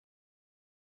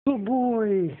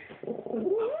boy.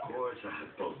 Of course I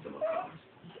have both of them.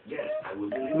 Yes, I will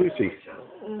believe Lucy. myself.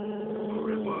 Au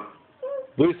revoir.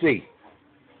 Lucy.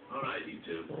 All right, you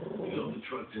two. We load the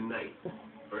truck tonight.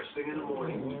 First thing in the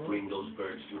morning, we bring those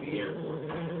birds to the airport.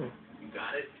 You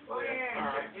got it? Oh, yeah. All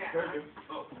right. Yeah. Very good.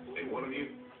 Oh, and one of you,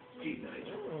 Pete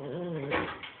Nigel.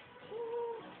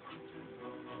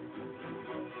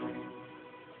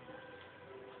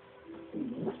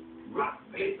 Rock,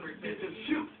 paper, scissors,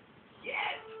 shoot.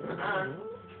 Yes.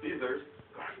 Scissors.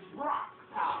 Rock.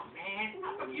 Oh, man.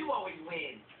 How come you always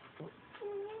win?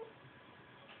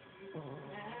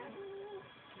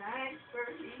 Nice,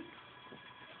 Bertie.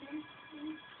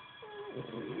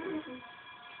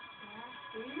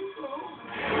 Here you go.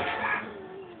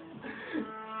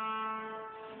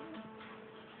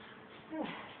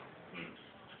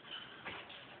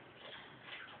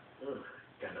 Ugh,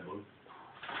 gotta move.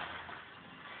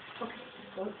 Okay,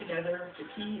 hold it together. The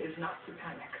key is not to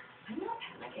panic. I'm not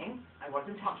panicking. I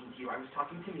wasn't talking to you, I was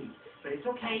talking to me. But it's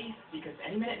okay, because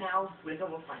any minute now, Linda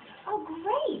will find us. Oh,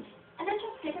 great. And then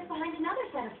she'll stick us behind another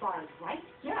set of bars, right?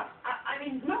 Yeah, I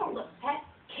mean, no. Look, Pet,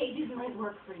 cages might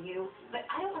work for you, but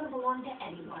I don't want to belong to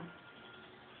anyone.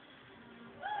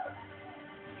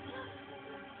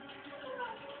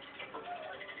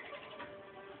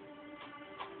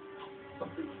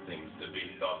 Something seems to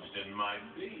be lodged in my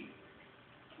feet.